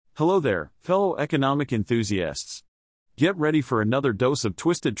Hello there, fellow economic enthusiasts. Get ready for another dose of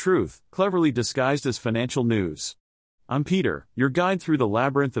twisted truth, cleverly disguised as financial news. I'm Peter, your guide through the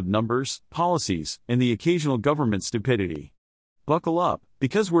labyrinth of numbers, policies, and the occasional government stupidity. Buckle up,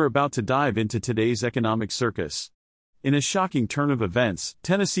 because we're about to dive into today's economic circus. In a shocking turn of events,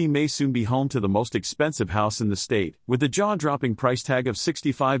 Tennessee may soon be home to the most expensive house in the state, with a jaw-dropping price tag of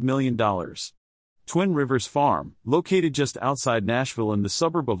 $65 million. Twin Rivers Farm, located just outside Nashville in the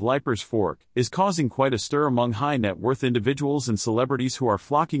suburb of Leipers Fork, is causing quite a stir among high-net-worth individuals and celebrities who are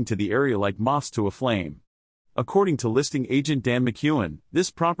flocking to the area like moths to a flame. According to listing agent Dan McEwen,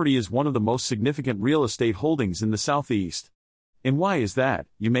 this property is one of the most significant real estate holdings in the Southeast. And why is that,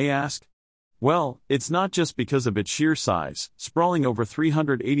 you may ask? Well, it's not just because of its sheer size, sprawling over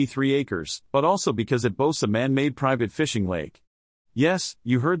 383 acres, but also because it boasts a man-made private fishing lake. Yes,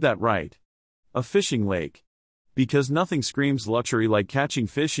 you heard that right. A fishing lake. Because nothing screams luxury like catching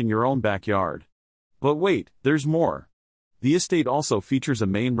fish in your own backyard. But wait, there's more. The estate also features a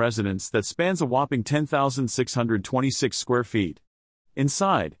main residence that spans a whopping 10,626 square feet.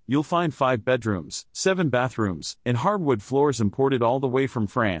 Inside, you'll find 5 bedrooms, 7 bathrooms, and hardwood floors imported all the way from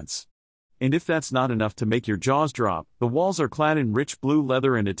France. And if that's not enough to make your jaws drop, the walls are clad in rich blue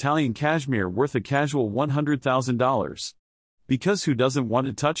leather and Italian cashmere worth a casual $100,000. Because who doesn't want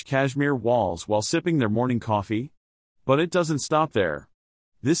to touch cashmere walls while sipping their morning coffee? But it doesn't stop there.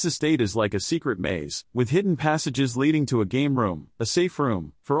 This estate is like a secret maze, with hidden passages leading to a game room, a safe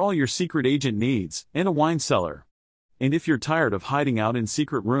room, for all your secret agent needs, and a wine cellar. And if you're tired of hiding out in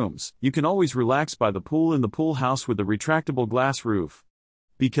secret rooms, you can always relax by the pool in the pool house with a retractable glass roof.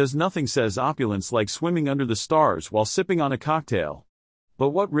 Because nothing says opulence like swimming under the stars while sipping on a cocktail. But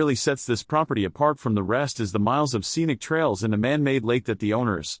what really sets this property apart from the rest is the miles of scenic trails and a man-made lake that the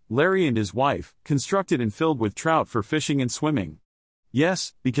owners, Larry and his wife, constructed and filled with trout for fishing and swimming.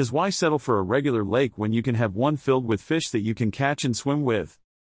 Yes, because why settle for a regular lake when you can have one filled with fish that you can catch and swim with?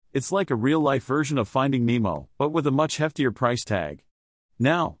 It's like a real-life version of Finding Nemo, but with a much heftier price tag.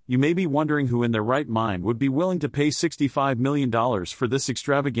 Now, you may be wondering who in their right mind would be willing to pay $65 million for this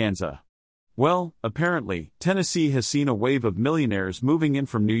extravaganza. Well, apparently, Tennessee has seen a wave of millionaires moving in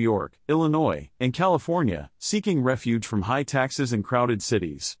from New York, Illinois, and California, seeking refuge from high taxes and crowded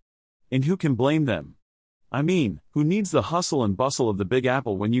cities. And who can blame them? I mean, who needs the hustle and bustle of the Big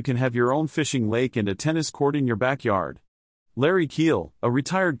Apple when you can have your own fishing lake and a tennis court in your backyard? Larry Keele, a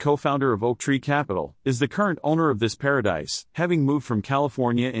retired co-founder of Oaktree Capital, is the current owner of this paradise, having moved from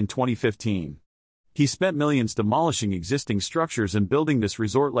California in 2015. He spent millions demolishing existing structures and building this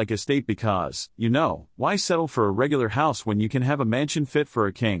resort-like estate because, why settle for a regular house when you can have a mansion fit for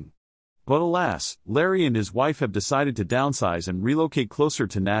a king? But alas, Larry and his wife have decided to downsize and relocate closer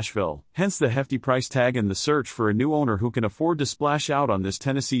to Nashville, hence the hefty price tag and the search for a new owner who can afford to splash out on this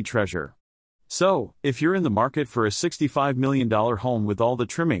Tennessee treasure. So, if you're in the market for a $65 million home with all the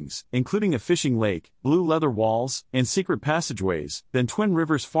trimmings, including a fishing lake, blue leather walls, and secret passageways, then Twin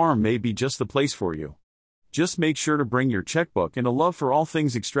Rivers Farm may be just the place for you. Just make sure to bring your checkbook and a love for all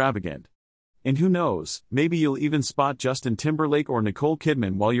things extravagant. And who knows, maybe you'll even spot Justin Timberlake or Nicole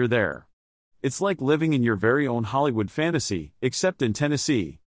Kidman while you're there. It's like living in your very own Hollywood fantasy, except in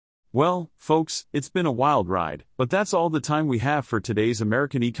Tennessee. Well, folks, it's been a wild ride, but that's all the time we have for today's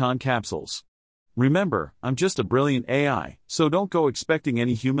American Econ Capsules. Remember, I'm just a brilliant AI, so don't go expecting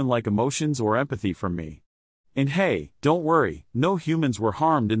any human-like emotions or empathy from me. And hey, don't worry, no humans were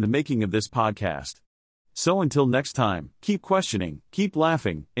harmed in the making of this podcast. So until next time, keep questioning, keep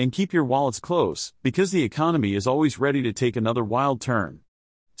laughing, and keep your wallets close, because the economy is always ready to take another wild turn.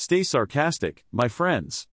 Stay sarcastic, my friends.